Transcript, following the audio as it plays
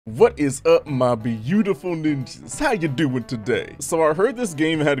What is up, my beautiful ninjas? How you doing today? So I heard this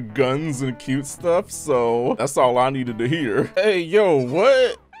game had guns and cute stuff, so that's all I needed to hear. Hey, yo,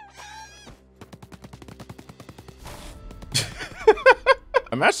 what?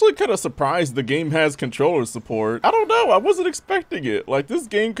 I'm actually kind of surprised the game has controller support. I don't know, I wasn't expecting it. Like, this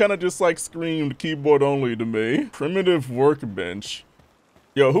game kind of just like screamed keyboard only to me. Primitive workbench.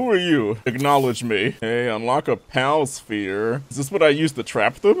 Yo, who are you? Acknowledge me. Hey, unlock a pal sphere. Is this what I use to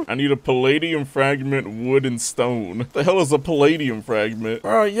trap them? I need a palladium fragment, wood, and stone. What the hell is a palladium fragment?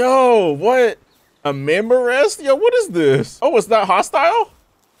 Bro, yo, what? A memorest? Yo, what is this? Oh, it's not hostile?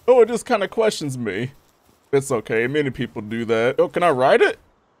 Oh, it just kind of questions me. It's okay, many people do that. Oh, can I ride it?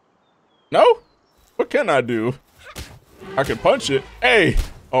 No? What can I do? I can punch it. Hey!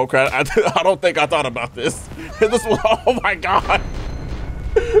 Oh crap, I don't think I thought about this. This was, oh my God.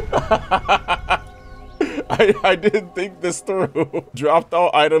 I didn't think this through. Dropped all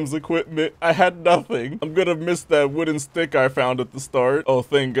items, equipment. I had nothing. I'm gonna miss that wooden stick I found at the start. Oh,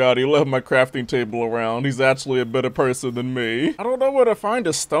 thank God, he left my crafting table around. He's actually a better person than me. I don't know where to find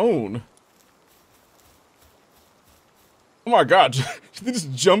a stone. Oh my God, he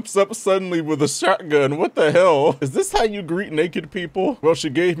just jumps up suddenly with a shotgun. What the hell? Is this how you greet naked people? Well, she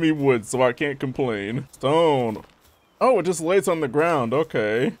gave me wood, so I can't complain. Stone. Oh, it just lays on the ground.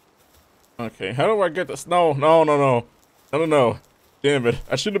 Okay. Okay, how do I get this? No. Damn it.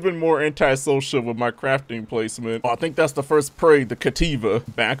 I should have been more antisocial with my crafting placement. Oh, I think that's the first prey, the Kativa.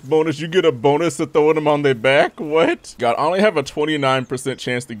 Back bonus? You get a bonus to throwing them on their back? What? God, I only have a 29%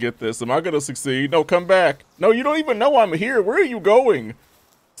 chance to get this. Am I gonna succeed? No, come back. No, you don't even know I'm here. Where are you going?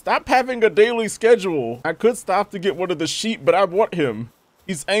 Stop having a daily schedule. I could stop to get one of the sheep, but I want him.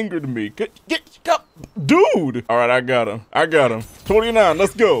 He's angered me. Get, dude! All right, I got him. 29,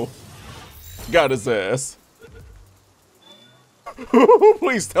 let's go. Got his ass.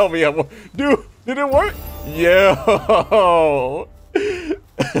 Please tell me dude, did it work? Yo.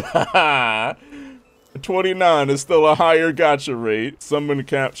 29 is still a higher gotcha rate. Someone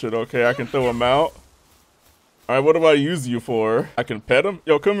captured. Okay, I can throw him out. All right, what do I use you for? I can pet him?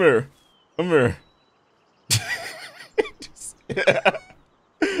 Yo, come here. Come here.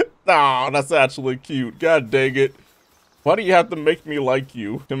 Aw, that's actually cute. God dang it. Why do you have to make me like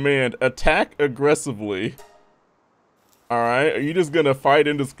you? Command, attack aggressively. Alright, are you just gonna fight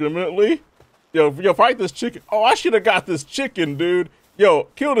indiscriminately? Yo, fight this chicken. Oh, I should have got this chicken, dude. Yo,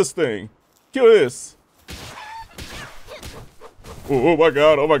 kill this thing. Kill this. Oh my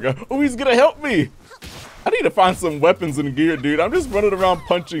God, oh my God. Oh, he's gonna help me. I need to find some weapons and gear, dude. I'm just running around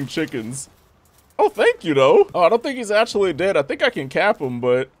punching chickens. Oh, thank you, though. Oh, I don't think he's actually dead. I think I can cap him,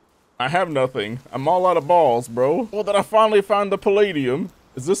 but I have nothing. I'm all out of balls, bro. Well, then I finally found the palladium.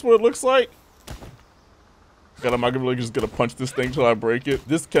 Is this what it looks like? God, am I really just gonna punch this thing till I break it?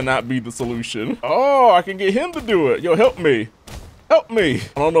 This cannot be the solution. Oh, I can get him to do it. Yo, help me. Help me.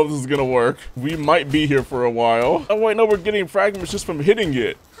 I don't know if this is gonna work. We might be here for a while. Oh, wait, no, we're getting fragments just from hitting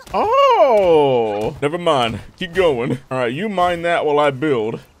it. Oh, never mind. Keep going. All right, you mine that while I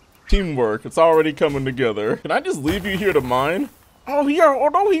build. Teamwork, it's already coming together. Can I just leave you here to mine? Oh, oh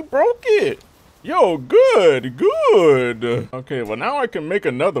no, he broke it. Yo, good. Okay, well now I can make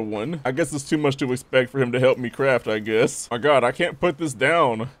another one. I guess it's too much to expect for him to help me craft, I guess. My God, I can't put this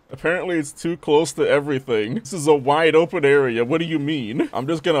down. Apparently it's too close to everything. This is a wide open area. What do you mean? I'm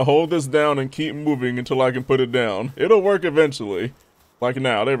just gonna hold this down and keep moving until I can put it down. It'll work eventually. Like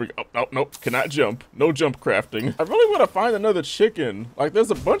now, there we go. Oh, nope, cannot jump. No jump crafting. I really want to find another chicken. Like, there's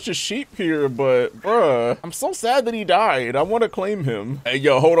a bunch of sheep here, but bruh, I'm so sad that he died. I want to claim him. Hey,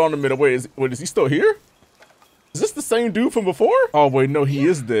 yo, hold on a minute. Wait, is he still here? Is this the same dude from before? Oh, wait, no, he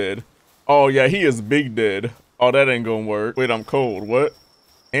is dead. Oh, yeah, he is big dead. Oh, that ain't gonna work. Wait, I'm cold. What?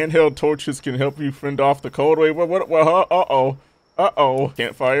 Handheld torches can help you fend off the cold. Wait, what? Uh-oh.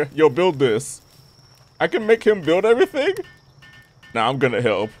 Campfire. Yo, build this. I can make him build everything? Nah, I'm gonna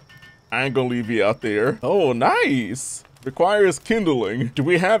help. I ain't gonna leave you out there. Oh, nice. Requires kindling. Do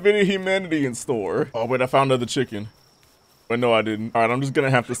we have any humanity in store? Oh, wait, I found another chicken. But no, I didn't. All right, I'm just gonna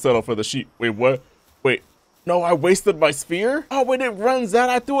have to settle for the sheep. Wait, what? Wait, no, I wasted my sphere? Oh, wait, it runs out.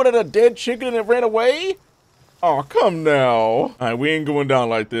 I threw it at a dead chicken and it ran away? Oh, come now. All right, we ain't going down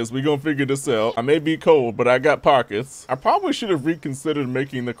like this. We gonna figure this out. I may be cold, but I got pockets. I probably should have reconsidered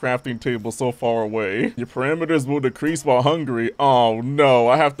making the crafting table so far away. Your parameters will decrease while hungry. Oh no,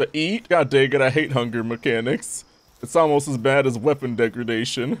 I have to eat? God dang it, I hate hunger mechanics. It's almost as bad as weapon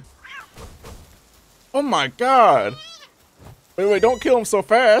degradation. Oh my God. Wait, don't kill him so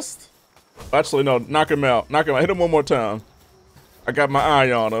fast. Actually, no, knock him out. Hit him one more time. I got my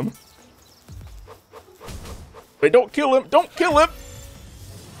eye on him. Wait, don't kill him.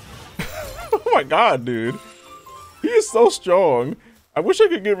 my God, dude. He is so strong. I wish I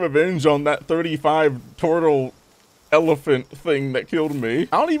could get revenge on that 35 turtle elephant thing that killed me.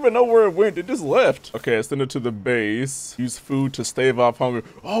 I don't even know where it went. It just left. Okay, I send it to the base. Use food to stave off hunger.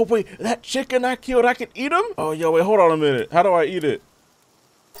 Oh, wait, that chicken I killed, I can eat him? Oh, yo, wait, hold on a minute. How do I eat it?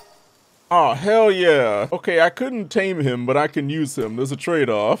 Oh, hell yeah. Okay, I couldn't tame him, but I can use him. There's a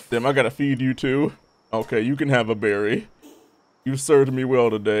trade-off. Damn, I gotta feed you too. Okay, you can have a berry. You served me well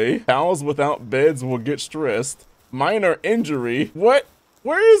today. Cows without beds will get stressed. Minor injury. What?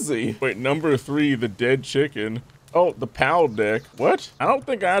 Where is he? Wait, number 3, the dead chicken. Oh, the PAL deck. What? I don't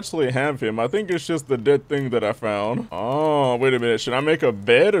think I actually have him. I think it's just the dead thing that I found. Oh, wait a minute. Should I make a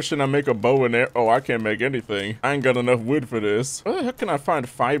bed or should I make a bow and arrow? Oh, I can't make anything. I ain't got enough wood for this. Where the heck can I find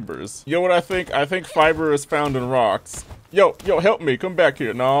fibers? You know what I think? I think fiber is found in rocks. Yo, help me. Come back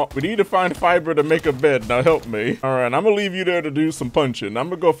here. No, we need to find fiber to make a bed. Now help me. All right, I'm gonna leave you there to do some punching. I'm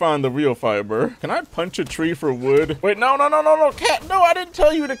gonna go find the real fiber. Can I punch a tree for wood? Wait, no, cat. No, I didn't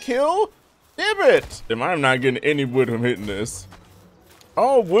tell you to kill. Damn it! Damn, I'm not getting any wood from hitting this.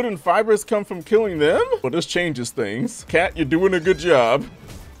 Oh, wood and fibers come from killing them? Well, this changes things. Cat, you're doing a good job.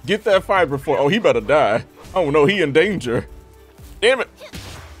 Get that fiber for— oh, he better die. Oh no, he in danger. Damn it!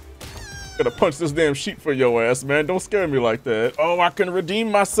 Gotta punch this damn sheep for your ass, man. Don't scare me like that. Oh, I can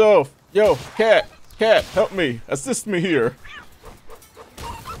redeem myself. Yo, cat, help me. Assist me here.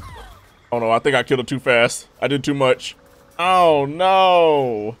 Oh no, I think I killed it too fast. I did too much. Oh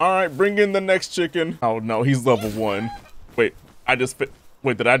no. All right, bring in the next chicken. Oh no, he's level 1. Wait,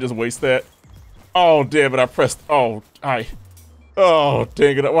 wait, did I just waste that? Oh, damn it, I pressed— oh, oh,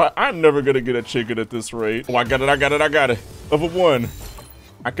 dang it. Well, I'm never gonna get a chicken at this rate. Oh, I got it. Level 1.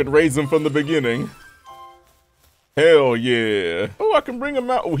 I could raise him from the beginning. Hell yeah. Oh, I can bring him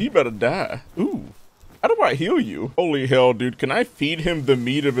out. Oh, he better die. Ooh, how do I heal you? Holy hell, dude. Can I feed him the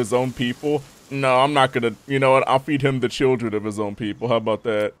meat of his own people? No, I'm not gonna. You know what? I'll feed him the children of his own people. How about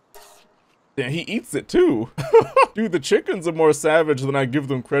that? Damn, he eats it too. Dude, the chickens are more savage than I give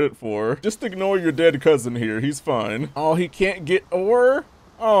them credit for. Just ignore your dead cousin here. He's fine. Oh, he can't get ore?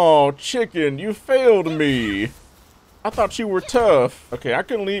 Oh, chicken, you failed me. I thought you were tough. Okay, I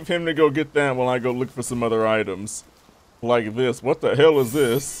can leave him to go get that while I go look for some other items. Like this. What the hell is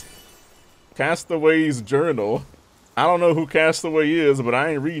this? Castaway's journal. I don't know who Castaway is, but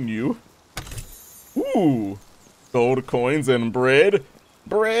I ain't reading you. Ooh, gold coins and bread.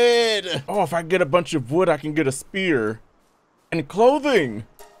 Bread! Oh, if I get a bunch of wood, I can get a spear. And clothing!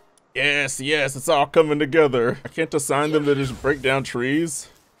 Yes, it's all coming together. I can't assign them to just break down trees.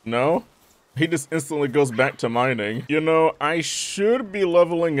 No? He just instantly goes back to mining. You know, I should be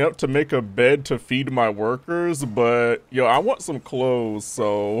leveling up to make a bed to feed my workers, but yo, I want some clothes,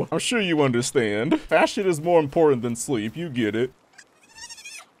 so I'm sure you understand. Fashion is more important than sleep, you get it.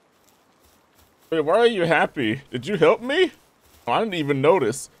 Wait, why are you happy? Did you help me? Oh, I didn't even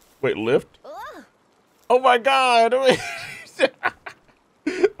notice. Wait, lift? Oh my God!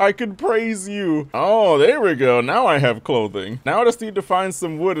 I can praise you. Oh, there we go. Now I have clothing. Now I just need to find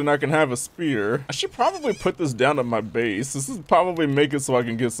some wood and I can have a spear. I should probably put this down at my base. This is probably make it so I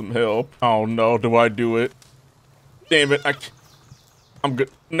can get some help. Oh no, do I do it? Damn it, I'm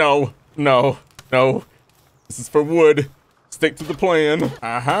good. No. This is for wood. Stick to the plan.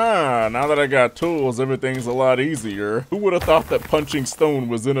 Aha, now that I got tools, everything's a lot easier. Who would have thought that punching stone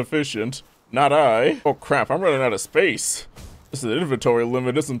was inefficient? Not I. Oh crap, I'm running out of space. This is an inventory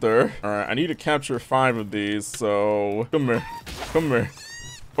limit, isn't there? All right, I need to capture 5 of these, so come here.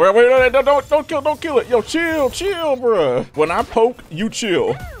 Wait, don't kill it. Yo, chill, bruh. When I poke, you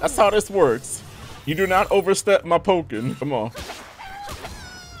chill. That's how this works. You do not overstep my poking. Come on.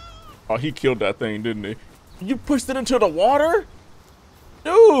 Oh, he killed that thing, didn't he? You pushed it into the water?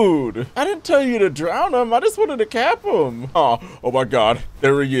 Dude, I didn't tell you to drown him. I just wanted to cap him. Oh my God,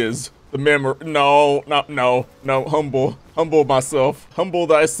 there he is. The memory. No, humble myself. Humble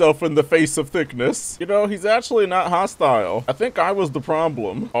thyself in the face of thickness. You know, he's actually not hostile. I think I was the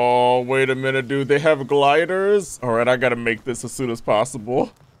problem. Oh, wait a minute, dude. They have gliders? All right, I gotta make this as soon as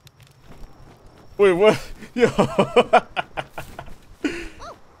possible. Wait, what? Yo.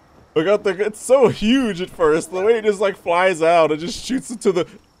 Look out there, it's so huge at first. The way it just like flies out, it just shoots into the—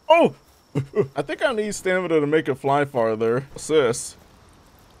 oh! I think I need stamina to make it fly farther. What's this?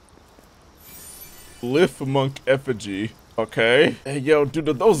 Lift monk effigy. Okay. Hey, yo, dude,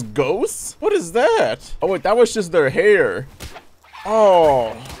 are those ghosts? What is that? Oh, wait, that was just their hair.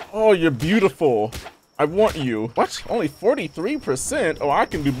 Oh, you're beautiful. I want you. What? Only 43%? Oh, I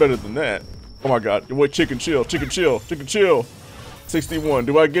can do better than that. Oh my God. Wait, chicken chill. 61.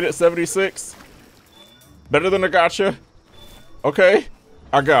 Do I get it? 76? Better than a gotcha? Okay.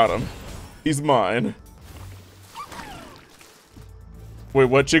 I got him. He's mine. Wait,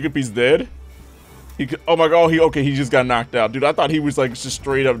 what? Chickpea's dead? Oh my god, he just got knocked out. Dude, I thought he was like just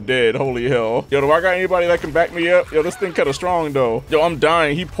straight up dead. Holy hell. Yo, do I got anybody that can back me up? Yo, this thing kind of strong though. Yo, I'm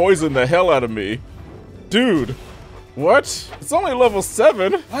dying. He poisoned the hell out of me. Dude, what? It's only level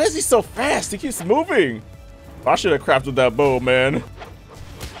 7. Why is he so fast? He keeps moving. I should have crafted that bow, man.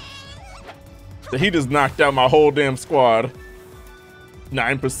 He just knocked out my whole damn squad.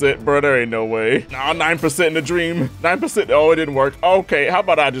 9%, bro, there ain't no way. Nah, 9% in the dream. 9%, oh, it didn't work. Okay, how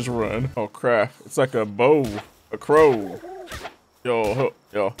about I just run? Oh, crap. It's like a bow, a crow. Yo,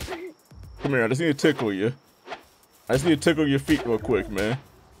 come here, I just need to tickle you. I just need to tickle your feet real quick, man.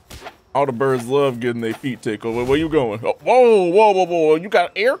 All the birds love getting their feet tickled. Where you going? Oh, whoa, you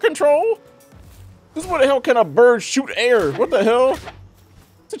got air control? This is where the hell can a bird shoot air? What the hell?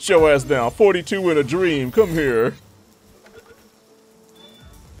 Sit your ass down, 42 in a dream, come here.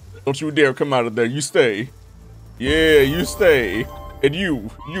 Don't you dare come out of there. You stay. Yeah, you stay. And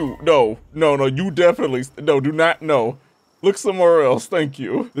no, you definitely, no, do not, no. Look somewhere else, thank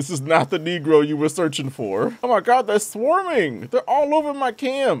you. This is not the Negro you were searching for. Oh my god, they're swarming. They're all over my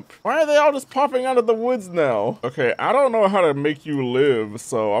camp. Why are they all just popping out of the woods now? Okay, I don't know how to make you live,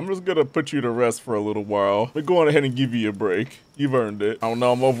 so I'm just gonna put you to rest for a little while. We're going ahead and give you a break. You've earned it. Oh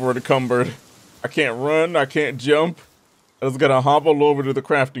no, I'm over encumbered. I can't run, I can't jump. I was gonna hobble over to the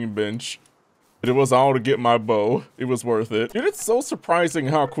crafting bench. But it was all to get my bow. It was worth it. Dude, it's so surprising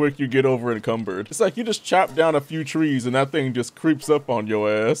how quick you get over encumbered. It's like you just chop down a few trees and that thing just creeps up on your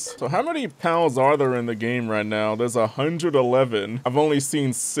ass. So how many pals are there in the game right now? There's 111. I've only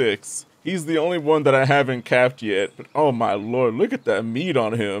seen 6. He's the only one that I haven't capped yet. But oh my lord, look at that meat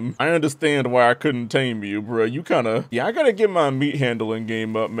on him. I understand why I couldn't tame you, bro. You kinda, yeah, I gotta get my meat handling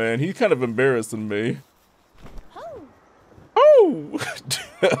game up, man. He's kind of embarrassing me. Oh!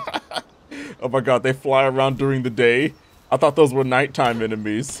 Oh my god, they fly around during the day. I thought those were nighttime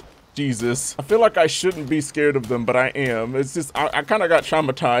enemies. Jesus. I feel like I shouldn't be scared of them, but I am. It's just, I kind of got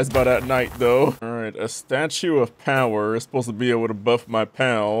traumatized by that night, though. Alright, a statue of power is supposed to be able to buff my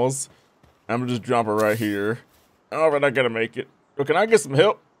pals. I'm gonna just drop it right here. Alright, I gotta make it. Yo, can I get some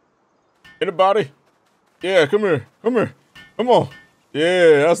help? Anybody? Yeah, come here. Come here. Come on.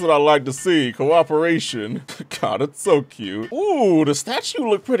 Yeah, that's what I like to see. Cooperation. God, it's so cute. Ooh, the statue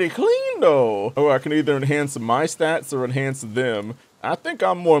look pretty clean though. Oh, I can either enhance my stats or enhance them. I think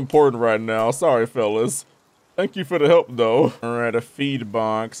I'm more important right now. Sorry, fellas. Thank you for the help though. All right, a feed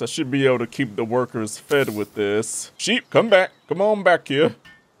box. I should be able to keep the workers fed with this. Sheep, come back. Come on back here.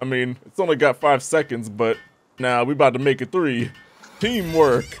 I mean, it's only got 5 seconds, but now we about to make it 3.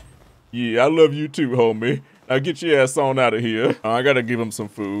 Teamwork. Yeah, I love you too, homie. Now get your ass on out of here. I gotta give him some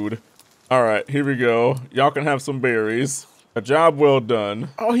food. All right, here we go. Y'all can have some berries. A job well done.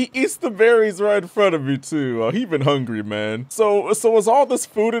 Oh, he eats the berries right in front of me too. Oh, he been hungry, man. So is all this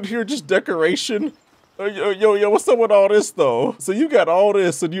food in here just decoration? Yo, what's up with all this though? So you got all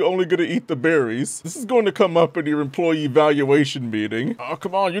this and you only gonna eat the berries. This is going to come up in your employee evaluation meeting. Oh,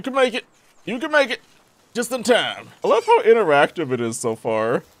 come on, you can make it. You can make it. Just in time. I love how interactive it is so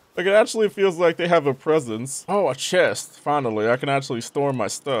far. Like, it actually feels like they have a presence. Oh, a chest. Finally, I can actually store my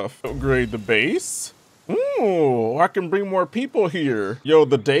stuff. Upgrade the base. Ooh, I can bring more people here. Yo,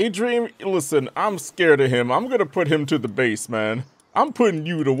 the Daydream, listen, I'm scared of him. I'm gonna put him to the base, man. I'm putting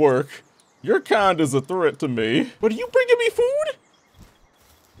you to work. Your kind is a threat to me. But are you bringing me food?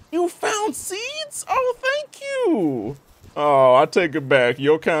 You found seeds? Oh, thank you. Oh, I take it back.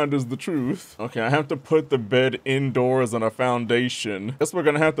 Your kind is the truth. Okay, I have to put the bed indoors on a foundation. Guess we're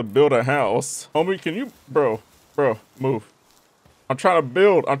gonna have to build a house. Homie, can you, bro, move. I'm trying to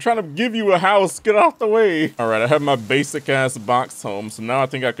build. I'm trying to give you a house. Get out the way. All right, I have my basic ass box home. So now I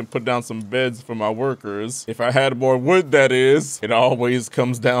think I can put down some beds for my workers. If I had more wood, that is. It always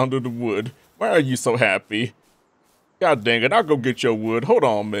comes down to the wood. Why are you so happy? God dang it, I'll go get your wood. Hold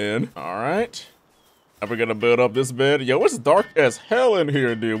on, man. All right. Now we're gonna build up this bed. Yo, it's dark as hell in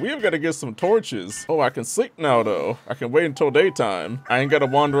here, dude. We've got to get some torches. Oh, I can sleep now, though. I can wait until daytime. I ain't gotta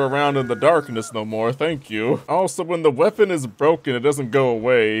wander around in the darkness no more. Thank you. Also, when the weapon is broken, it doesn't go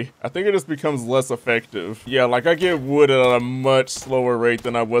away. I think it just becomes less effective. Yeah, like I get wood at a much slower rate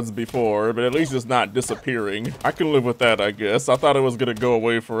than I was before, but at least it's not disappearing. I can live with that, I guess. I thought it was gonna go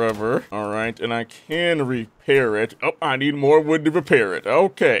away forever. All right, and I can repair it. Oh, I need more wood to repair it.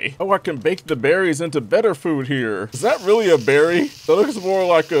 Okay. Oh, I can bake the berries into better food here. Is that really a berry? That looks more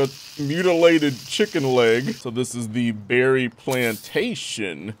like a mutilated chicken leg. So this is the berry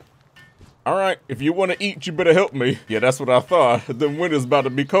plantation. All right, if you want to eat, you better help me. Yeah, that's what I thought. The winter's about to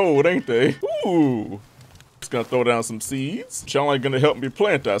be cold, ain't they? Ooh. Just gonna throw down some seeds. Y'all ain't gonna help me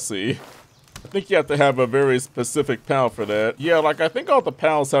plant, I see. I think you have to have a very specific pal for that. Yeah, like I think all the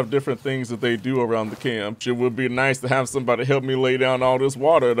pals have different things that they do around the camp. It would be nice to have somebody help me lay down all this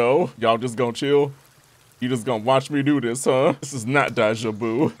water though. Y'all just gonna chill? You just gonna watch me do this, huh? This is not deja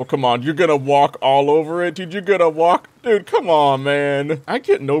vu. Oh, come on, you're gonna walk all over it? Dude, you're gonna walk? Dude, come on, man. I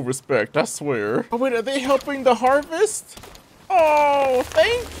get no respect, I swear. Oh, wait, are they helping the harvest? Oh,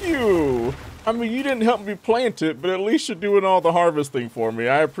 thank you. I mean, you didn't help me plant it, but at least you're doing all the harvesting for me.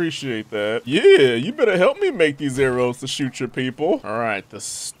 I appreciate that. Yeah, you better help me make these arrows to shoot your people. All right, the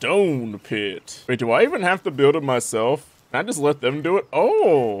stone pit. Wait, do I even have to build it myself? Can I just let them do it?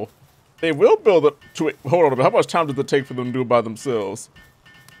 Oh. They will build it to it. Hold on, how much time does it take for them to do it by themselves?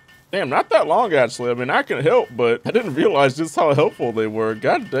 Damn, not that long actually. I mean, I can help, but I didn't realize just how helpful they were.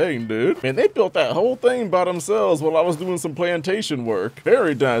 God dang, dude. Man, they built that whole thing by themselves while I was doing some plantation work.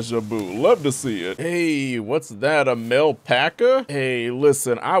 Very deja vu. Love to see it. Hey, what's that? A Melpaca? Hey,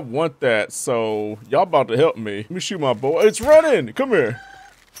 listen, I want that. So y'all about to help me. Let me shoot my bow. It's running. Come here.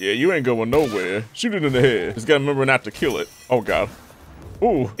 Yeah, you ain't going nowhere. Shoot it in the head. Just gotta remember not to kill it. Oh God.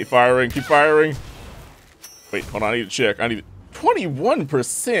 Ooh, keep firing, keep firing. Wait, hold on, I need to check. I need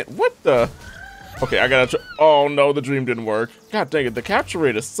 21%. What the? Okay, I gotta try. Oh no, the dream didn't work. God dang it, the capture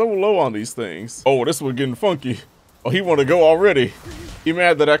rate is so low on these things. Oh, this one's getting funky. Oh, he wanna go already. He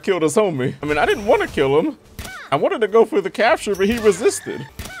mad that I killed his homie. I mean, I didn't want to kill him. I wanted to go for the capture, but he resisted.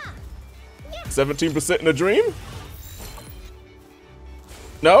 17% in the dream?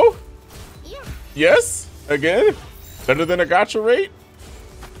 No? Yes? Again? Better than a gotcha rate?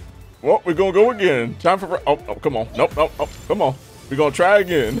 Well, we're gonna go again. Time for, oh, come on. Nope, come on. We're gonna try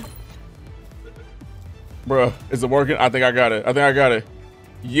again. Bruh, is it working? I think I got it.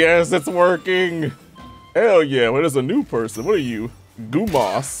 Yes, it's working. Hell yeah, well, there's a new person. What are you?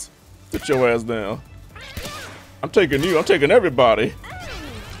 Gumas. Sit your ass down. I'm taking you, I'm taking everybody.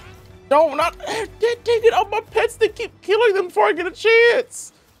 No, not, they're taking all my pets. They keep killing them before I get a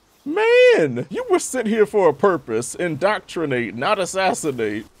chance. Man, you were sent here for a purpose. Indoctrinate, not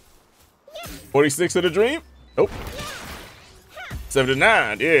assassinate. 46 in the dream? Nope.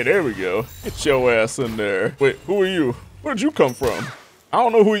 79, yeah, there we go. Get your ass in there. Wait, who are you? Where did you come from? I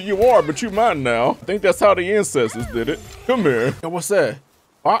don't know who you are, but you mine now. I think that's how the ancestors did it. Come here. Yo, what's that?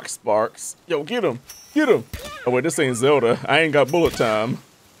 Box Sparks. Yo, get him. Get him. Oh, wait, this ain't Zelda. I ain't got bullet time.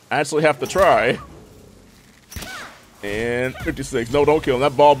 I actually have to try. And 56. No, don't kill him.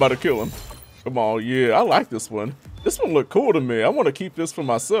 That ball about to kill him. Come on, yeah, I like this one. This one look cool to me. I want to keep this for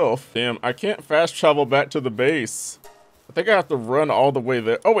myself. Damn, I can't fast travel back to the base. I think I have to run all the way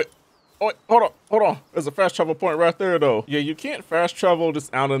there. Oh, wait. Oh, wait, hold on. There's a fast travel point right there, though. Yeah, you can't fast travel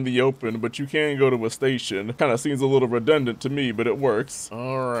just out in the open, but you can go to a station. Kind of seems a little redundant to me, but it works.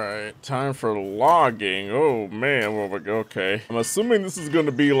 All right, time for logging. Oh, man, well, okay. I'm assuming this is going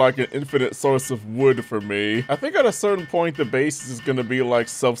to be like an infinite source of wood for me. I think at a certain point, the base is going to be like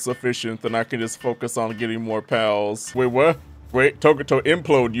self-sufficient, and I can just focus on getting more pals. Wait, what? Wait, Tokuto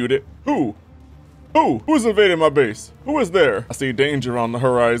implode unit. Who? Who's invading my base? Who is there? I see danger on the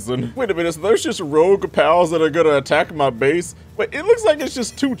horizon. Wait a minute, so there's just rogue pals that are gonna attack my base? Wait, it looks like it's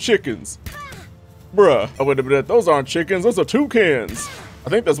just 2 chickens. Bruh. Oh, wait a minute, those aren't chickens, those are toucans. I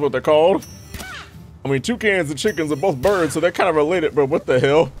think that's what they're called. I mean, toucans and chickens are both birds, so they're kind of related, but what the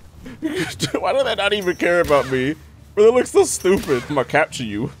hell? Why do they not even care about me? Bro, they look so stupid. I'm gonna capture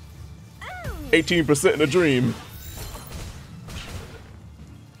you. 18% in a dream.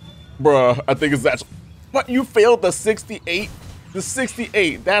 Bruh, I think it's that. What, you failed the 68? The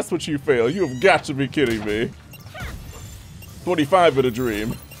 68, that's what you failed. You have got to be kidding me. 25 in a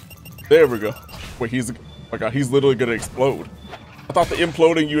dream. There we go. Wait, oh my God, he's literally gonna explode. I thought the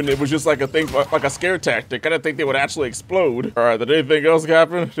imploding unit was just like a thing, like a scare tactic. I didn't think they would actually explode. All right, did anything else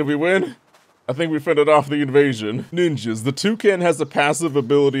happen? Did we win? I think we fended off the invasion. Ninjas. The toucan has the passive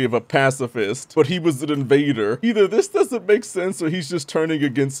ability of a pacifist, but he was an invader. Either this doesn't make sense or he's just turning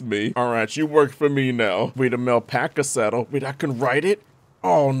against me. All right, you work for me now. Wait, a Melpaca saddle. Wait, I can ride it?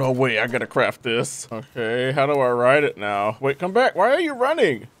 Oh, no way. I gotta craft this. Okay, how do I ride it now? Wait, come back. Why are you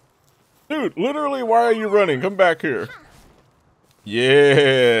running? Dude, literally, why are you running? Come back here.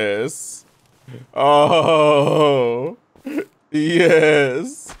 Yes. Oh.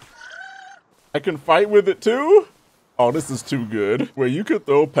 Yes. I can fight with it too? Oh, this is too good. Where you could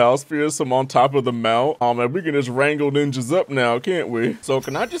throw pal spears from on top of the mount. Oh man, we can just wrangle ninjas up now, can't we? So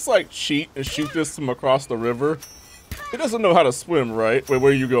can I just like cheat and shoot this from across the river? It doesn't know how to swim, right? Wait,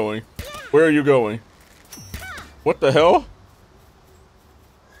 where are you going? Where are you going? What the hell?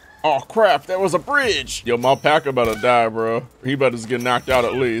 Oh crap, there was a bridge. Yo, my pack about to die, bro. He about to get knocked out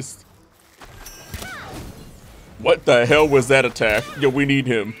at least. What the hell was that attack? Yo, we need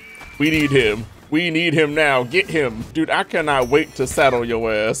him. We need him. We need him now. Get him. Dude, I cannot wait to saddle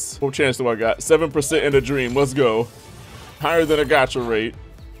your ass. What chance do I got? 7% in a dream. Let's go. Higher than a gotcha rate.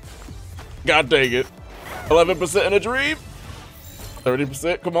 God dang it. 11% in a dream.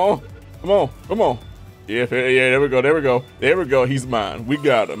 30%. Come on. Come on. Come on. Yeah, there we go. There we go. There we go. He's mine. We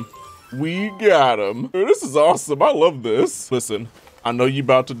got him. We got him. Dude, this is awesome. I love this. Listen, I know you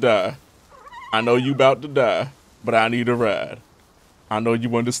about to die. I know you about to die, but I need a ride. I know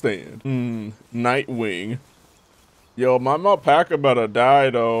you understand. Nightwing. Yo, my alpaca about to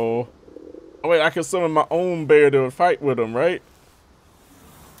die though. Oh wait, I can summon my own bear to fight with him, right?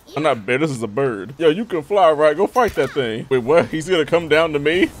 I'm not a bear, this is a bird. Yo, you can fly, right? Go fight that thing. Wait, what? He's gonna come down to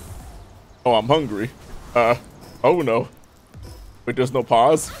me? Oh, I'm hungry. Oh no. Wait, there's no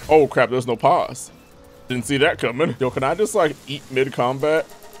pause? Oh crap, there's no pause. Didn't see that coming. Yo, can I just like eat mid-combat?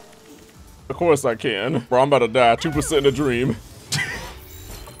 Of course I can. Bro, I'm about to die. 2% in a dream.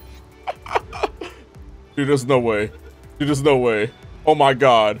 Dude, there's no way. Dude, there's no way. Oh my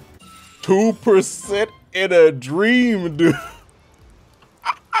God. 2% in a dream, dude.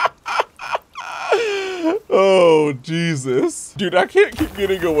 Oh, Jesus. Dude, I can't keep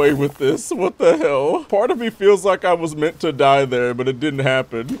getting away with this. What the hell? Part of me feels like I was meant to die there, but it didn't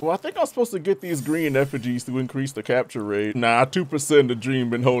happen. Well, I think I was supposed to get these green effigies to increase the capture rate. Nah, 2% in the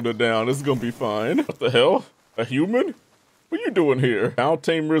dream and hold it down. This is gonna be fine. What the hell? A human? What are you doing here? Pal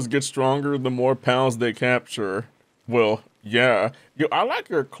tamers get stronger the more pals they capture. Well, yeah. Yo, I like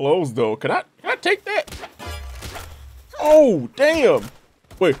your clothes though. Can I take that? Oh, damn.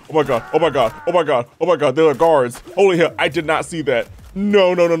 Wait, oh my God, oh my God, oh my God, oh my God, there are guards. Holy hell, I did not see that.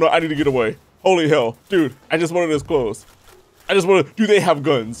 No, no, no, no, I need to get away. Holy hell, dude, I just wanted his clothes. I just wanted, dude, they have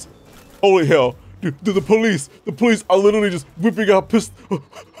guns. Holy hell, dude, the police are literally just whipping out pistols.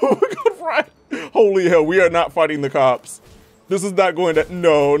 Oh my God, right. Holy hell, we are not fighting the cops. This is not going to,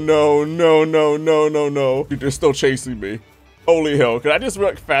 no, no, no, no, no, no, no. Dude, they're still chasing me. Holy hell, can I just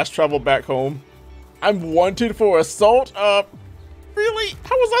like fast travel back home? I'm wanted for assault, really?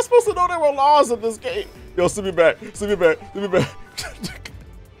 How was I supposed to know there were laws in this game? Yo, send me back, send me back, send me back.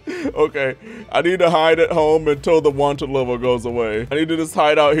 Okay, I need to hide at home until the wanted level goes away. I need to just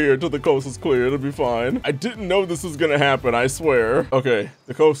hide out here until the coast is clear. It'll be fine. I didn't know this was gonna happen, I swear. Okay,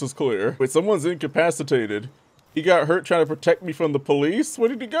 the coast is clear. Wait, someone's incapacitated. He got hurt trying to protect me from the police? Where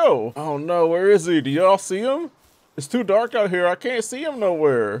did he go? Oh no, where is he? Do y'all see him? It's too dark out here. I can't see him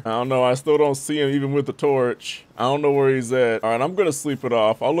nowhere. I don't know. I still don't see him even with the torch. I don't know where he's at. All right, I'm gonna sleep it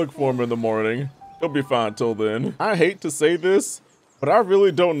off. I'll look for him in the morning. He'll be fine till then. I hate to say this, but I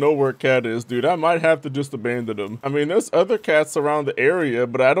really don't know where Cat is, dude. I might have to just abandon him. I mean, there's other cats around the area,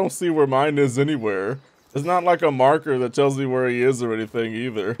 but I don't see where mine is anywhere. It's not like a marker that tells me where he is or anything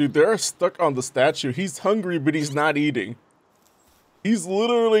either. Dude, they're stuck on the statue. He's hungry, but he's not eating. He's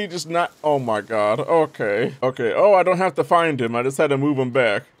literally just not, oh my God, okay. Okay, oh, I don't have to find him. I just had to move him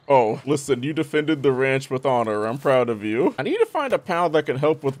back. Oh, listen, you defended the ranch with honor. I'm proud of you. I need to find a pal that can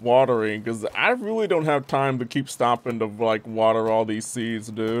help with watering because I really don't have time to keep stopping to like water all these seeds,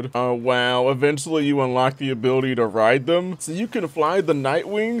 dude. Oh, wow. Eventually you unlock the ability to ride them. So you can fly the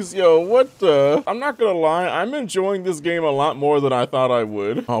Nightwings? Yo, what the? I'm not gonna lie. I'm enjoying this game a lot more than I thought I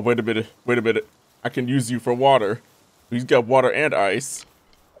would. Oh, wait a minute. Wait a minute. I can use you for water. He's got water and ice.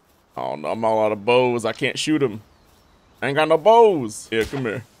 Oh no, I'm all out of bows. I can't shoot him. I ain't got no bows. Yeah, come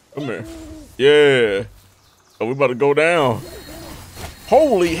here. Come here. Yeah. Oh, we about to go down.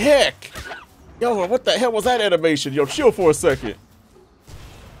 Holy heck. Yo, what the hell was that animation? Yo, chill for a second.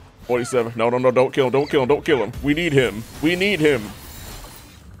 47. No, no, no, don't kill him. Don't kill him. Don't kill him. We need him. We need him.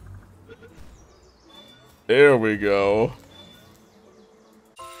 There we go.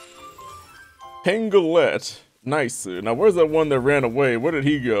 Pangolette. Nice. Now, where's that one that ran away? Where did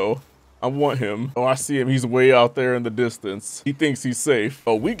he go? I want him. Oh, I see him. He's way out there in the distance. He thinks he's safe.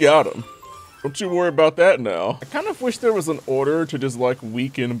 Oh, we got him. Don't you worry about that now. I kind of wish there was an order to just like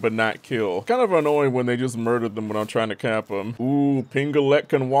weaken but not kill. Kind of annoying when they just murdered them when I'm trying to cap them. Ooh, Pingolette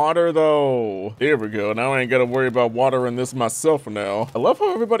can water though. There we go. Now I ain't gotta worry about watering this myself now. I love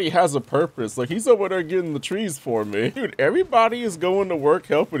how everybody has a purpose. Like he's over there getting the trees for me. Dude, everybody is going to work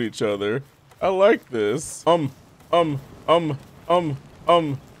helping each other. I like this.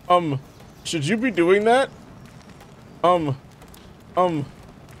 Should you be doing that? What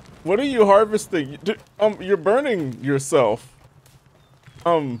are you harvesting? You're burning yourself.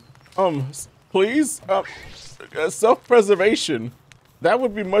 Please? Self-preservation. That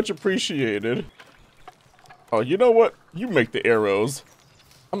would be much appreciated. Oh, you know what? You make the arrows.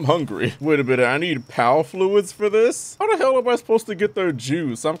 I'm hungry. Wait a minute, I need pal fluids for this? How the hell am I supposed to get their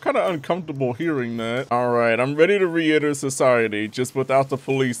juice? I'm kind of uncomfortable hearing that. All right, I'm ready to re-enter society, just without the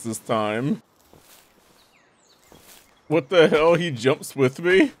police this time. What the hell? He jumps with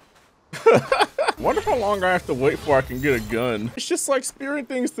me? Wonder how long I have to wait before I can get a gun. It's just like spearing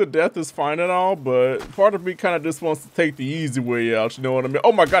things to death is fine and all, but part of me kind of just wants to take the easy way out, you know what I mean?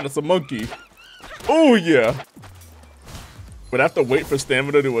 Oh my god, it's a monkey. Oh yeah. But I have to wait for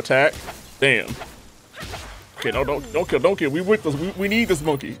stamina to attack? Damn. Okay, no, don't kill. We with this. We need this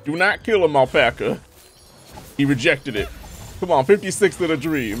monkey. Do not kill him, alpaca. He rejected it. Come on, 56 to the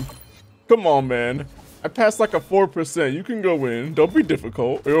dream. Come on, man. I passed like a 4%. You can go in. Don't be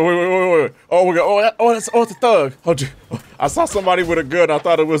difficult. Wait. Oh my god. Oh, it's a thug. Oh, I saw somebody with a gun. I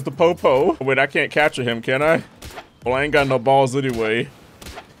thought it was the popo. Wait, I can't capture him, can I? Well, I ain't got no balls anyway.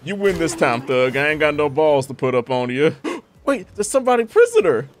 You win this time, thug. I ain't got no balls to put up on you. Wait, there's somebody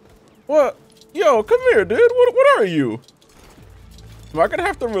prisoner. What? Yo, come here, dude. What are you? Am I gonna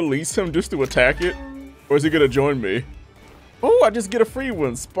have to release him just to attack it? Or is he gonna join me? Oh, I just get a free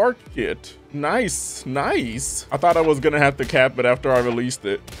one. Spark kit. Nice. I thought I was gonna have to cap it after I released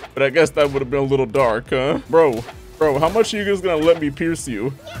it. But I guess that would have been a little dark, huh? Bro, how much are you guys gonna let me pierce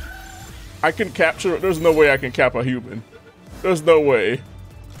you? I can capture, there's no way I can cap a human. There's no way.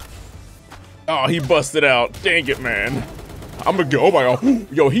 Oh, he busted out. Dang it, man. I'm gonna go, oh my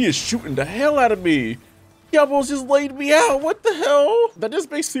god. Yo, he is shooting the hell out of me. He almost just laid me out. What the hell? That just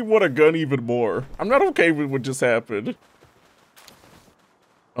makes me want a gun even more. I'm not okay with what just happened.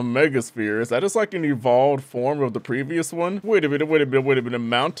 A megasphere, is that just like an evolved form of the previous one? Wait a minute.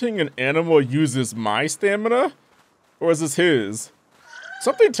 Mounting an animal uses my stamina? Or is this his?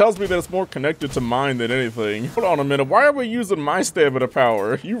 Something tells me that it's more connected to mine than anything. Hold on a minute, why are we using my stamina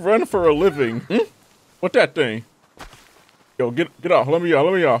power? You run for a living. What that thing? Yo, get off, let me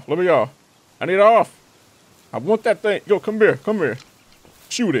off. I need off. I want that thing. Yo, come here.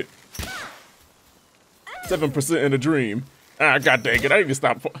 Shoot it. 7% in a dream. Ah, god dang it, I need to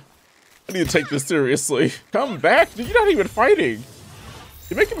stop. I need to take this seriously. Come back, dude, you're not even fighting.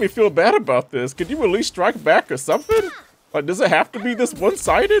 You're making me feel bad about this. Could you at least strike back or something? Like, does it have to be this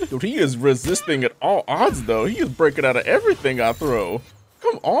one-sided? Dude, he is resisting at all odds, though. He is breaking out of everything I throw.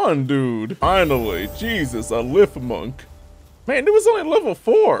 Come on, dude. Finally, Jesus, a lift monk. Man, it was only level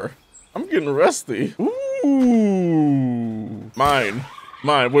 4. I'm getting rusty. Ooh. Mine.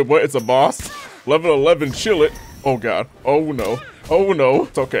 Wait, what? It's a boss? Level 11, chill it. Oh god. Oh no.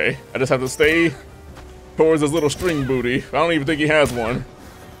 It's okay. I just have to stay towards his little string booty. I don't even think he has one.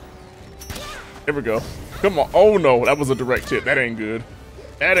 Here we go. Come on. Oh no, that was a direct hit. That ain't good.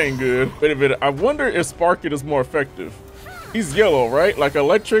 Wait a minute. I wonder if Spark It is more effective. He's yellow, right? Like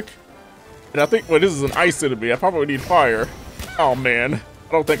electric? And I think, well, this is an ice enemy. I probably need fire. Oh man.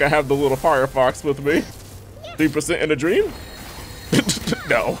 I don't think I have the little Firefox with me. 3% in a dream?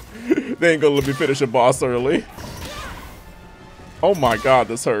 No. They ain't gonna let me finish a boss early. Oh my god,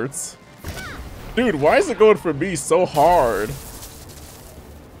 this hurts. Dude, why is it going for me so hard?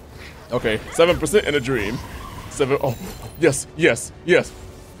 Okay, 7% in a dream. 7, oh, yes.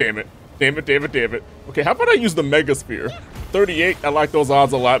 Damn it. Okay, how about I use the Megasphere? 38, I like those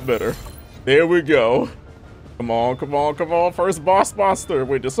odds a lot better. There we go. Come on. First boss monster.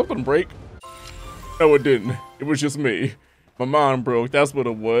 Wait, did something break? No, it didn't. It was just me. My mind broke, that's what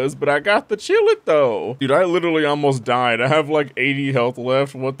it was, but I got to chill it though. Dude, I literally almost died. I have like 80 health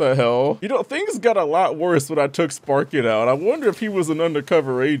left, what the hell? You know, things got a lot worse when I took Spark It out. I wonder if he was an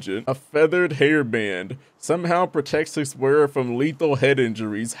undercover agent. A feathered hairband. Somehow protects its wearer from lethal head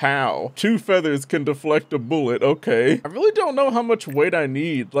injuries. How? 2 feathers can deflect a bullet. Okay. I really don't know how much weight I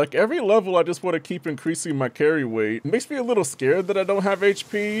need. Like every level, I just want to keep increasing my carry weight. It makes me a little scared that I don't have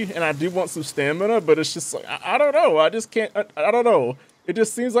HP and I do want some stamina, but it's just like, I don't know. I just can't, I don't know. It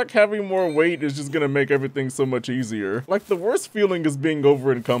just seems like having more weight is just gonna make everything so much easier. Like the worst feeling is being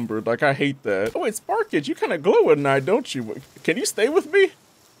over encumbered. Like I hate that. Oh wait, Spark It, you kind of glow at night, don't you? Can you stay with me?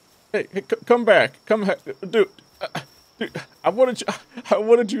 Hey, come back, dude. I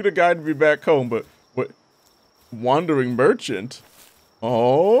wanted you to guide me back home, but what? Wandering merchant?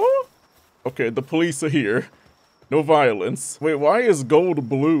 Oh, okay. The police are here. No violence. Wait, why is gold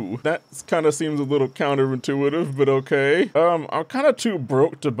blue? That kind of seems a little counterintuitive, but okay. I'm kind of too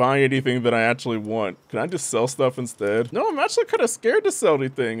broke to buy anything that I actually want. Can I just sell stuff instead? No, I'm actually kind of scared to sell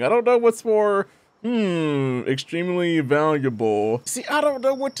anything. I don't know what's more. Extremely valuable. See, I don't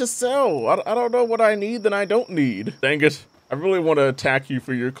know what to sell. I don't know what I need that I don't need. Dang it. I really want to attack you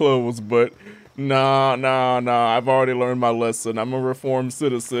for your clothes, but Nah. I've already learned my lesson. I'm a reformed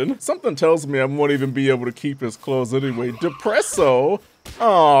citizen. Something tells me I won't even be able to keep his clothes anyway. Depresso?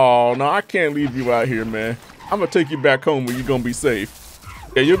 Oh, no, I can't leave you out here, man. I'm gonna take you back home where you're gonna be safe.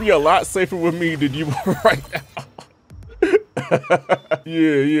 Yeah, you'll be a lot safer with me than you are right now.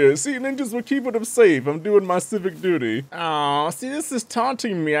 Yeah. See, ninjas were keeping them safe. I'm doing my civic duty. Aw, see, this is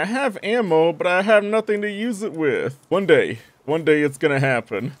taunting me. I have ammo, but I have nothing to use it with. One day it's gonna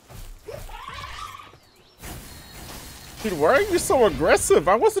happen. Dude, why are you so aggressive?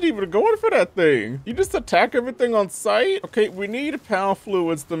 I wasn't even going for that thing. You just attack everything on sight? Okay, we need pal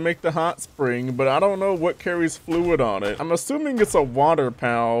fluids to make the hot spring, but I don't know what carries fluid on it. I'm assuming it's a water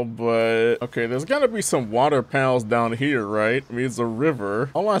pal, but... Okay, there's gotta be some water pals down here, right? I mean, it's a river.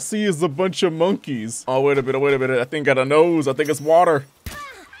 All I see is a bunch of monkeys. Oh, wait a minute. I think I got a nose. I think it's water.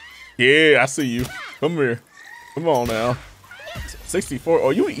 Yeah, I see you. Come here. Come on now. 64. Oh,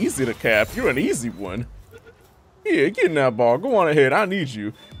 you easy to cap. You're an easy one. Yeah, get in that ball. Go on ahead. I need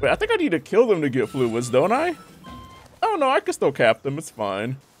you. Wait, I think I need to kill them to get fluids, don't I? Oh, no, I can still cap them. It's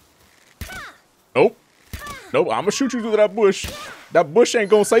fine. Nope. I'm gonna shoot you through that bush. That bush ain't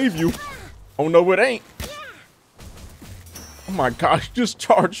gonna save you. Oh, no, it ain't. Oh, my gosh. Just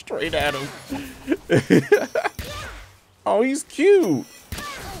charged straight at him. Oh, he's cute.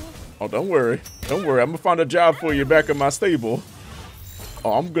 Oh, don't worry. I'm gonna find a job for you back in my stable.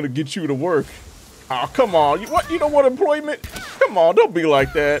 Oh, I'm gonna get you to work. Oh, come on. You don't want employment? Come on, don't be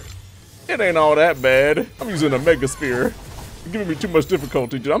like that. It ain't all that bad. I'm using a mega spear. You're giving me too much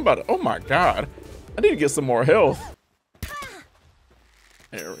difficulty, dude. I'm about to, oh my God. I need to get some more health.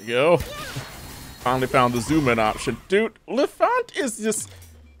 There we go. Finally found the zoom in option. Dude, Lefant is just,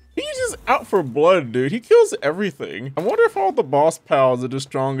 he's just out for blood, dude. He kills everything. I wonder if all the boss pals are just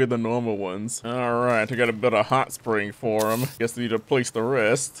stronger than normal ones. All right, I gotta build a hot spring for him. Guess I need to place the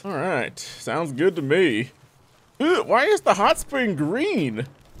rest. All right, sounds good to me. Ugh, why is the hot spring green?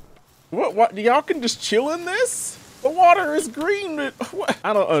 What, y'all can just chill in this? The water is green. What?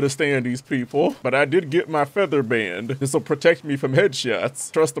 I don't understand these people, but I did get my feather band. This will protect me from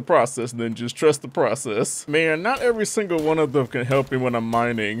headshots. Trust the process, ninjas. Trust the process. Man, not every single one of them can help me when I'm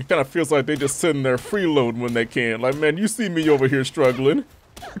mining. Kind of feels like they just sitting there freeloading when they can. Like, man, you see me over here struggling.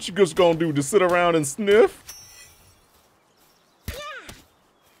 What you just gonna do? Just sit around and sniff?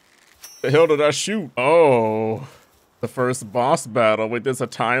 The hell did I shoot? Oh. The first boss battle. Wait, there's a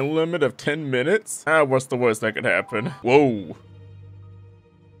time limit of 10 minutes? Ah, what's the worst that could happen? Whoa. A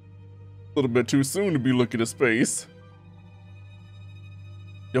little bit too soon to be looking at space.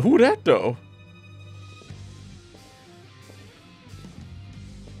 Yo, who that though?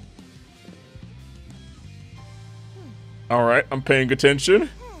 All right, I'm paying attention.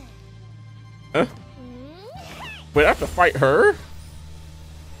 Huh? Wait, I have to fight her?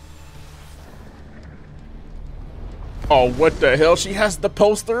 Oh, what the hell? She has the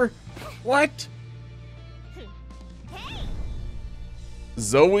poster? What?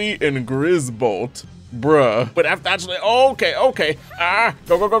 Zoe and Grisbolt. Bruh. But after actually, okay. Ah,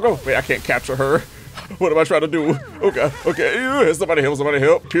 go. Wait, I can't capture her. What am I trying to do? Okay. Somebody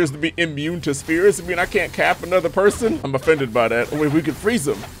help. Appears to be immune to spheres. I mean, I can't cap another person. I'm offended by that. Oh, wait, we can freeze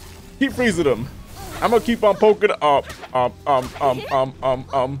them. Keep freezing them. I'm gonna keep on poking. I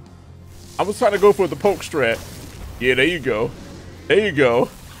was trying to go for the poke strat. Yeah, there you go.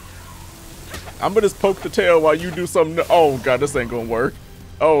 I'm gonna just poke the tail while you do something. Oh God, this ain't gonna work.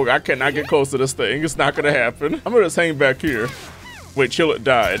 Oh, I cannot get close to this thing. It's not gonna happen. I'm gonna just hang back here. Wait, Chill It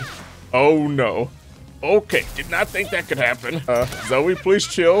died. Oh no. Okay, did not think that could happen. Zoe, please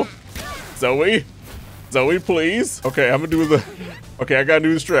chill. Zoe, please. Okay, I'm gonna do the, okay, I gotta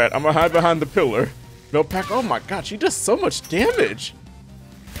do the strat. I'm gonna hide behind the pillar. No pack, oh my God, she does so much damage.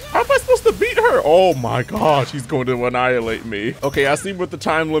 How am I supposed to beat her? Oh my God, she's going to annihilate me. Okay, I see what the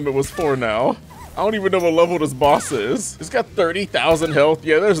time limit was for now. I don't even know what level this boss is. It's got 30,000 health.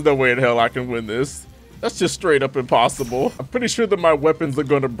 Yeah, there's no way in hell I can win this. That's just straight up impossible. I'm pretty sure that my weapons are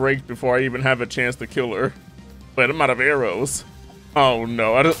going to break before I even have a chance to kill her. But I'm out of arrows. Oh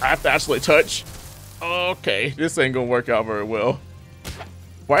no, I have to actually touch. Okay, this ain't gonna work out very well.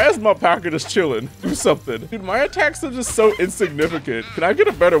 Why is my pocket just chilling? Do something. Dude, my attacks are just so insignificant. Can I get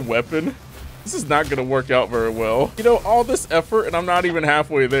a better weapon? This is not gonna work out very well. You know, all this effort and I'm not even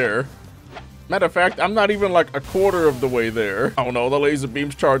halfway there. Matter of fact, I'm not even like a quarter of the way there. Oh no, the laser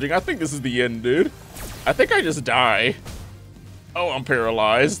beam's charging. I think this is the end, dude. I think I just die. Oh, I'm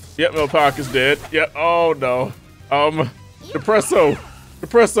paralyzed. Yep, my pocket's dead. Yep, oh no. Depresso,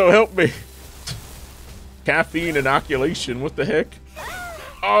 help me. Caffeine inoculation, what the heck?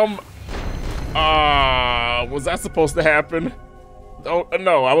 Was that supposed to happen? Oh,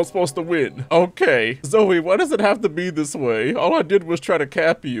 no, I was supposed to win. Okay. Zoe, why does it have to be this way? All I did was try to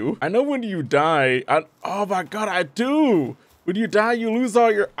cap you. I know when you die, oh my God, I do. When you die, you lose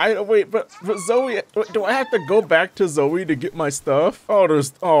all your wait, but Zoe, do I have to go back to Zoe to get my stuff?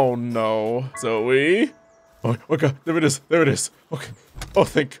 Oh no. Zoe? Oh God, there it is, Okay. Oh,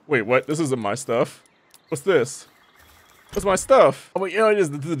 wait, what? This isn't my stuff. What's this? What's my stuff? Oh wait, yeah, it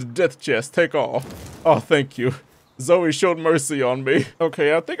is the death chest, take all. Oh, thank you. Zoe showed mercy on me.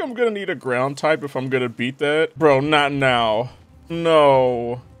 Okay, I think I'm gonna need a ground type if I'm gonna beat that. Bro, not now.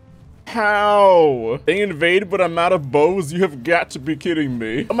 No. How? They invade, but I'm out of bows? You have got to be kidding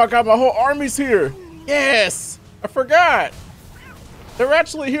me. Oh my God, my whole army's here. Yes, I forgot. They're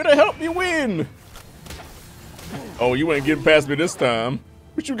actually here to help me win. Oh, you ain't getting past me this time.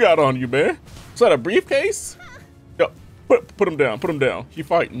 What you got on you, man? Is that a briefcase? Yo, put him down, Keep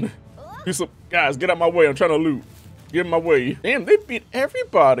fighting. Guys, get out my way, I'm trying to loot. Get in my way. Damn, they beat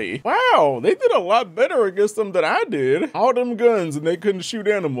everybody. Wow, they did a lot better against them than I did. All them guns and they couldn't shoot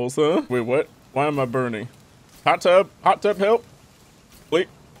animals, huh? Wait, what? Why am I burning? Hot tub help. Wait,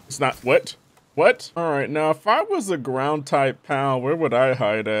 it's not wet. What? All right, now if I was a ground type pal, where would I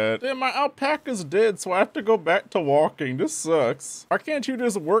hide at? Damn, my alpaca's dead, so I have to go back to walking. This sucks. Why can't you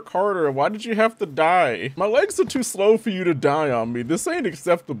just work harder? Why did you have to die? My legs are too slow for you to die on me. This ain't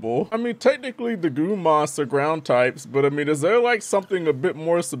acceptable. I mean, technically the goo moths are ground types, but I mean, is there like something a bit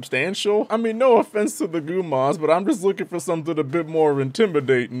more substantial? I mean, no offense to the goo moths, but I'm just looking for something a bit more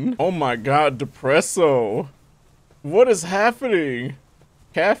intimidating. Oh my God, Depresso. What is happening?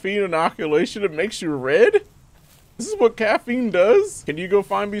 Caffeine inoculation, it makes you red? This is what caffeine does? Can you go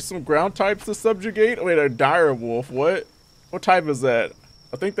find me some ground types to subjugate? Wait, a dire wolf, what? What type is that?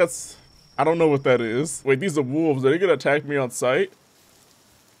 I think that's, I don't know what that is. Wait, these are wolves, are they gonna attack me on sight?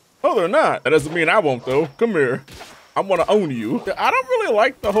 Oh, they're not. That doesn't mean I won't though. Come here. I wanna own you. I don't really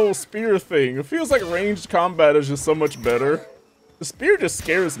like the whole spear thing. It feels like ranged combat is just so much better. The spear just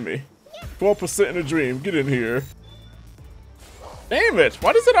scares me. 12% in a dream, get in here. Damn it,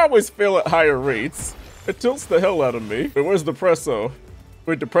 why does it always fail at higher rates? It tilts the hell out of me. Wait, where's Depresso?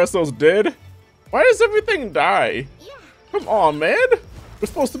 Wait, Depresso's dead? Why does everything die? Come on, man. We're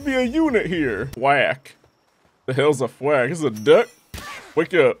supposed to be a unit here. Whack. The hell's a whack? This is a duck?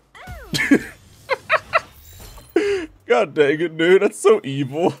 Wake up. God dang it, dude, that's so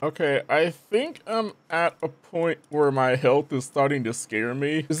evil. Okay, I think I'm at a point where my health is starting to scare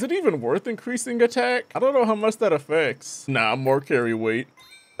me. Is it even worth increasing attack? I don't know how much that affects. Nah, more carry weight.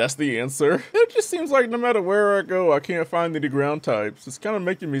 That's the answer. It just seems like no matter where I go, I can't find any ground types. It's kind of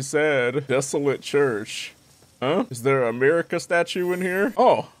making me sad. Desolate church. Huh? Is there a America statue in here?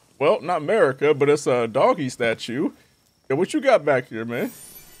 Oh, well, not America, but it's a doggy statue. Yeah, what you got back here, man?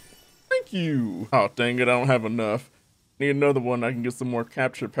 Thank you. Oh, dang it, I don't have enough. Need another one, I can get some more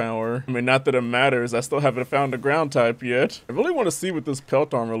capture power. I mean, not that it matters, I still haven't found a ground type yet. I really want to see what this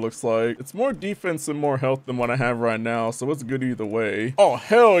pelt armor looks like. It's more defense and more health than what I have right now, so it's good either way. Oh,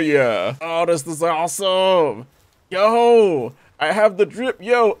 hell yeah. Oh, this is awesome. Yo, I have the drip.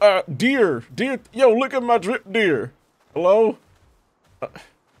 Yo, deer. Yo, look at my drip deer. Hello?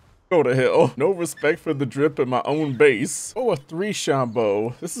 Go to hell. No respect for the drip at my own base. Oh, a 3-shot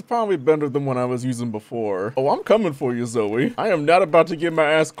bow. This is probably better than what I was using before. Oh, I'm coming for you, Zoe. I am not about to get my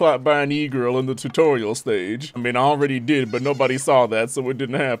ass clapped by an e-girl in the tutorial stage. I mean, I already did, but nobody saw that, so it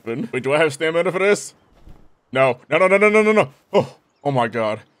didn't happen. Wait, do I have stamina for this? No. No. Oh my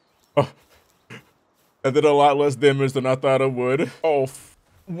God. Oh. I did a lot less damage than I thought I would. Oh,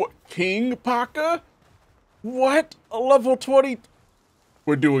 what? King Paka? What? A level 20?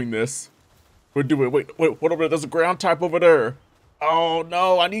 We're doing this. Wait, what over there? There's a ground type over there. Oh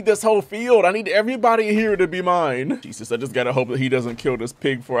no, I need this whole field. I need everybody here to be mine. Jesus, I just gotta hope that he doesn't kill this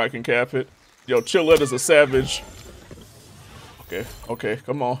pig before I can cap it. Yo, Chillette is a savage. Okay,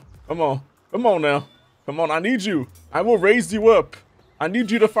 come on now. Come on, I need you. I will raise you up. I need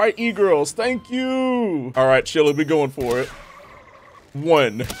you to fight e-girls, thank you. All right, Chillette, we going for it.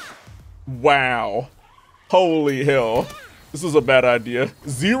 1. Wow, holy hell. This is a bad idea.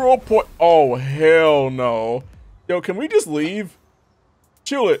 0. Oh, hell no. Yo, can we just leave?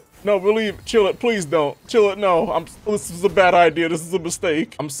 Chill it. No, we'll leave. Chill it. Please don't. Chill it. No, this is a bad idea. This is a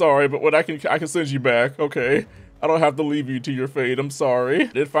mistake. I'm sorry, but what I can send you back. Okay. I don't have to leave you to your fate. I'm sorry.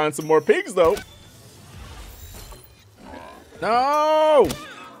 Did find some more pigs though. No!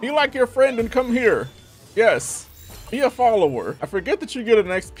 Be like your friend and come here. Yes. Be a follower. I forget that you get an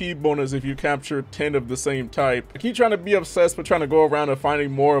XP bonus if you capture 10 of the same type. I keep trying to be obsessed with trying to go around and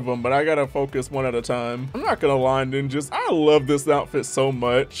finding more of them, but I gotta focus one at a time. I'm not gonna lie, ninjas. I love this outfit so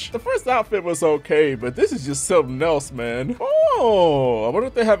much. The first outfit was okay, but this is just something else, man. Oh, I wonder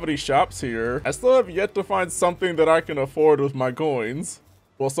if they have any shops here. I still have yet to find something that I can afford with my coins.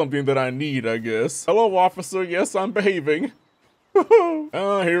 Well, something that I need, I guess. Hello, officer. Yes, I'm behaving.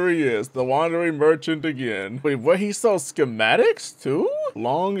 Oh, here he is, the wandering merchant again. Wait, what? He sells schematics too?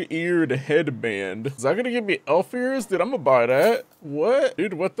 Long-eared headband. Is that gonna give me elf ears? Dude, I'm gonna buy that. What?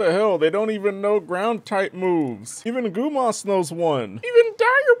 Dude, what the hell? They don't even know ground type moves. Even Gumos knows one. Even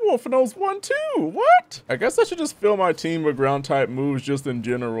Direwolf knows one too. What? I guess I should just fill my team with ground type moves just in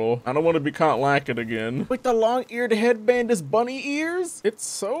general. I don't want to be caught lacking again. Wait, the long-eared headband is bunny ears? It's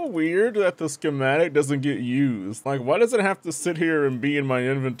so weird that the schematic doesn't get used. Like, why does it have to sit here and be in my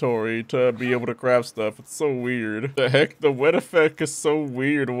inventory to be able to craft stuff? It's so weird. The heck? The wet effect is so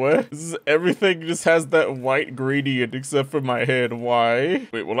weird. What? This is, everything just has that white gradient except for my head. Why?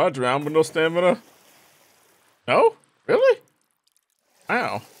 Wait, will I drown with no stamina? No? Really?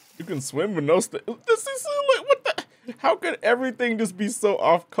 Wow. You can swim with no stamina. This is like, what the? How could everything just be so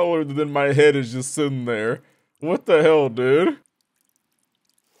off color that then my head is just sitting there? What the hell, dude?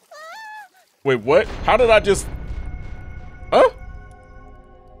 Wait, what? How did I just... Huh?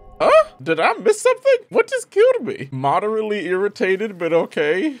 Huh? Did I miss something? What just killed me? Moderately irritated, but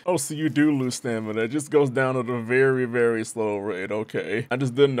okay. Oh, so you do lose stamina. It just goes down at a very, very slow rate. Okay. I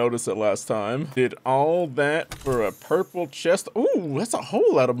just didn't notice it last time. Did all that for a purple chest? Ooh, that's a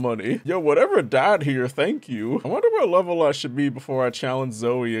whole lot of money. Yo, whatever died here, thank you. I wonder what level I should be before I challenge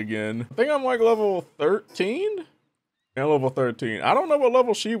Zoe again. I think I'm like level 13? Yeah, level 13. I don't know what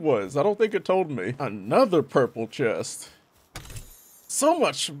level she was. I don't think it told me. Another purple chest. So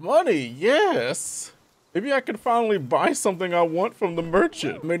much money, yes. Maybe I could finally buy something I want from the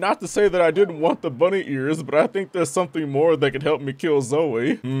merchant. I mean, not to say that I didn't want the bunny ears, but I think there's something more that could help me kill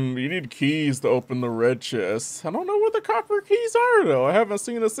Zoe. You need keys to open the red chest. I don't know what the copper keys are though. I haven't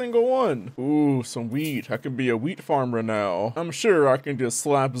seen a single one. Ooh, some wheat. I can be a wheat farmer now. I'm sure I can just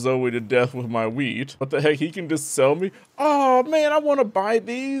slap Zoe to death with my wheat. What the heck, he can just sell me? Oh man, I want to buy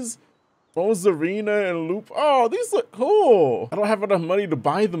these. Rosarina and Loop. Oh, these look cool. I don't have enough money to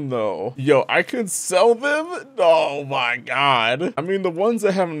buy them though. Yo, I could sell them? Oh my god. I mean, the ones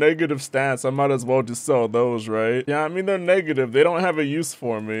that have negative stats, I might as well just sell those, right? Yeah, I mean, they're negative. They don't have a use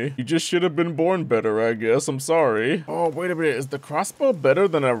for me. You just should have been born better, I guess. I'm sorry. Oh, wait a minute. Is the crossbow better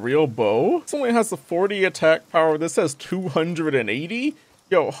than a real bow? This only has a 40 attack power. This has 280?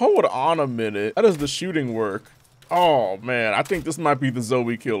 Yo, hold on a minute. How does the shooting work? Oh man, I think this might be the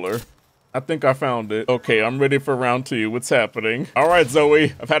Zoe killer. I think I found it. Okay, I'm ready for round 2. What's happening? All right,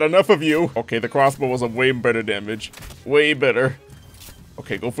 Zoe, I've had enough of you. Okay, the crossbow was a way better damage. Way better.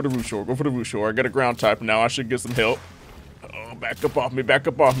 Okay, go for the root shore. Go for the root shore. I got a ground type now. I should get some help. Oh, back up off me. Back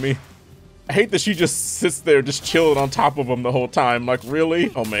up off me. I hate that she just sits there just chilling on top of him the whole time. Like,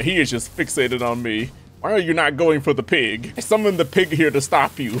 really? Oh, man, he is just fixated on me. Why are you not going for the pig? I summoned the pig here to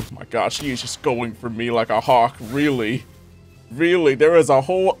stop you. Oh, my God, she is just going for me like a hawk. Really? Really, there is a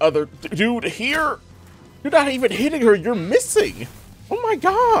whole other dude here. You're not even hitting her. You're missing. Oh my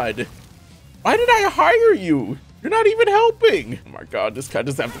god. Why did I hire you? You're not even helping. Oh my god, this guy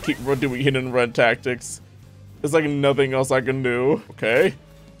just have to keep doing hit and run tactics. There's like nothing else I can do. Okay.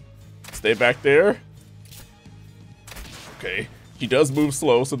 Stay back there. Okay. He does move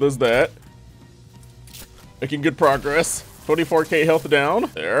slow, so there's that. Making good progress. 24k health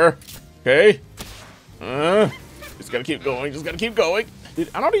down. There. Okay. Just gotta keep going, just gotta keep going.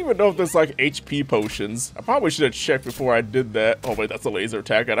 Dude, I don't even know if there's like HP potions. I probably should have checked before I did that. Oh wait, that's a laser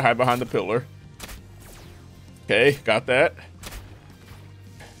attack. Gotta hide behind the pillar. Okay, got that.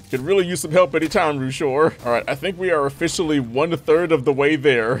 Could really use some help anytime, Rushore. All right, I think we are officially 1/3 of the way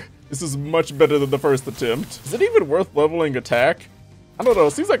there. This is much better than the first attempt. Is it even worth leveling attack? I don't know,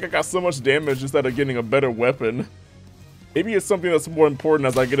 it seems like I got so much damage instead of getting a better weapon. Maybe it's something that's more important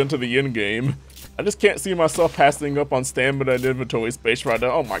as I get into the end game. I just can't see myself passing up on stamina and inventory space right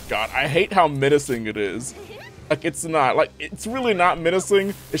now. Oh my god, I hate how menacing it is. Like, it's not. Like, it's really not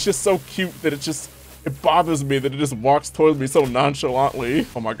menacing. It's just so cute that it bothers me that it just walks towards me so nonchalantly.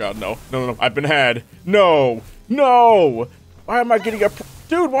 Oh my god, no. No, no, no. I've been had. No. No. Why am I getting a...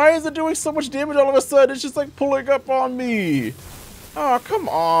 Dude, why is it doing so much damage all of a sudden? It's just like pulling up on me. Oh, come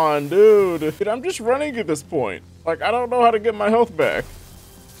on, dude. Dude, I'm just running at this point. Like, I don't know how to get my health back.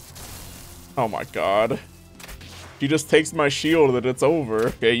 Oh my god. She just takes my shield and it's over.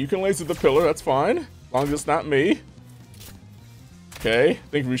 Okay, you can laser the pillar, that's fine. As long as it's not me. Okay, I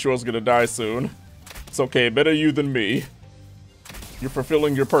think Risho's gonna die soon. It's okay, better you than me. You're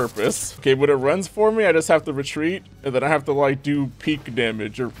fulfilling your purpose. Okay, when it runs for me, I just have to retreat, and then I have to like do peek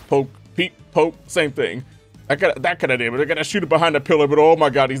damage or poke, peek, poke, same thing. That kind of damage. I gotta shoot it behind a pillar, but oh my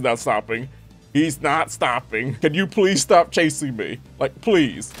god, he's not stopping. He's not stopping. Can you please stop chasing me? Like,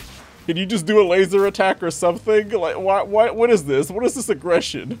 please. Can you just do a laser attack or something? Like, what is this? What is this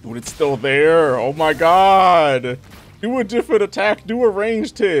aggression? Dude, it's still there. Oh my god. Do a different attack. Do a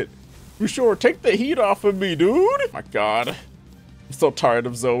ranged hit. For sure, take the heat off of me, dude. Oh my god. I'm so tired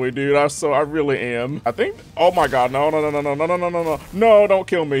of Zoe, dude. I really am. I think, oh my god, no. No, don't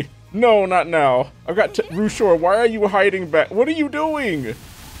kill me. No, not now. I've got Rushor, why are you hiding back? What are you doing?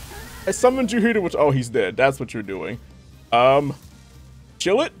 I summoned you here to which, oh, he's dead. That's what you're doing.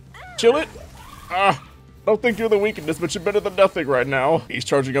 Chill it. Chill it. I don't think you're the weakness, but you're better than nothing right now. He's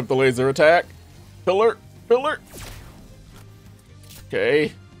charging up the laser attack. Pillar.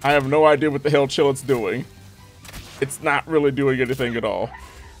 Okay. I have no idea what the hell Chillet's doing. It's not really doing anything at all.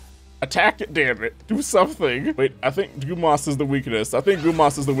 Attack it, damn it. Do something. Wait, I think Gumas is the weakness.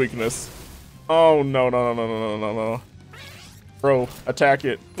 Oh, no. Bro, attack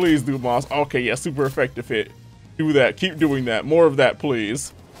it. Please, Dumas. Okay, yeah, super effective hit. Do that. Keep doing that. More of that,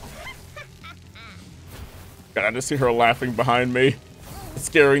 please. God, I just see her laughing behind me. It's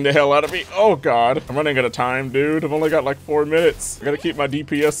scaring the hell out of me. Oh, God. I'm running out of time, dude. I've only got like 4 minutes. I gotta keep my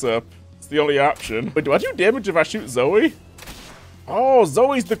DPS up. It's the only option. Wait, do I do damage if I shoot Zoe? Oh,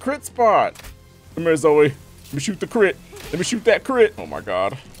 Zoe's the crit spot. Come here, Zoe. Let me shoot the crit. Let me shoot that crit. Oh, my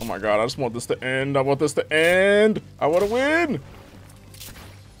God. Oh, my God. I just want this to end. I want this to end. I want to win.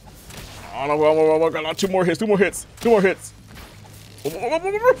 Oh, no, 2 more hits. 2 more hits. 2 more hits.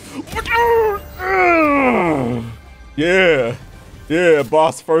 Yeah. Yeah,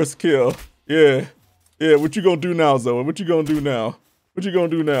 boss first kill. Yeah. Yeah, what you gonna do now, Zoe? What you gonna do now? What you gonna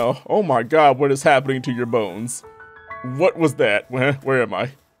do now? Oh my god, what is happening to your bones? What was that? Where am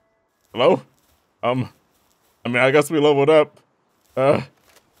I? Hello? I mean, I guess we leveled up.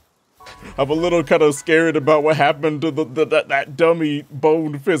 I'm a little kind of scared about what happened to that dummy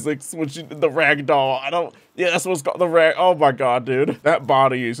bone physics, which the ragdoll. Yeah, that's what's called the rag. Oh my god, dude. That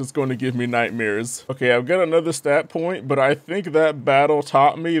body is just going to give me nightmares. Okay, I've got another stat point, but I think that battle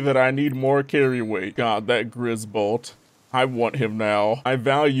taught me that I need more carry weight. God, that Grizzbolt. I want him now. I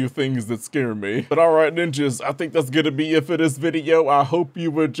value things that scare me. But alright, ninjas, I think that's gonna be it for this video. I hope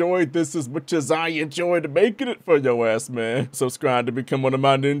you enjoyed this as much as I enjoyed making it for your ass, man. Subscribe to become one of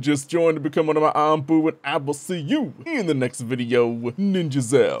my ninjas. Join to become one of my Ambu, and I will see you in the next video.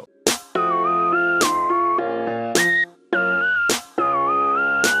 Ninjas out.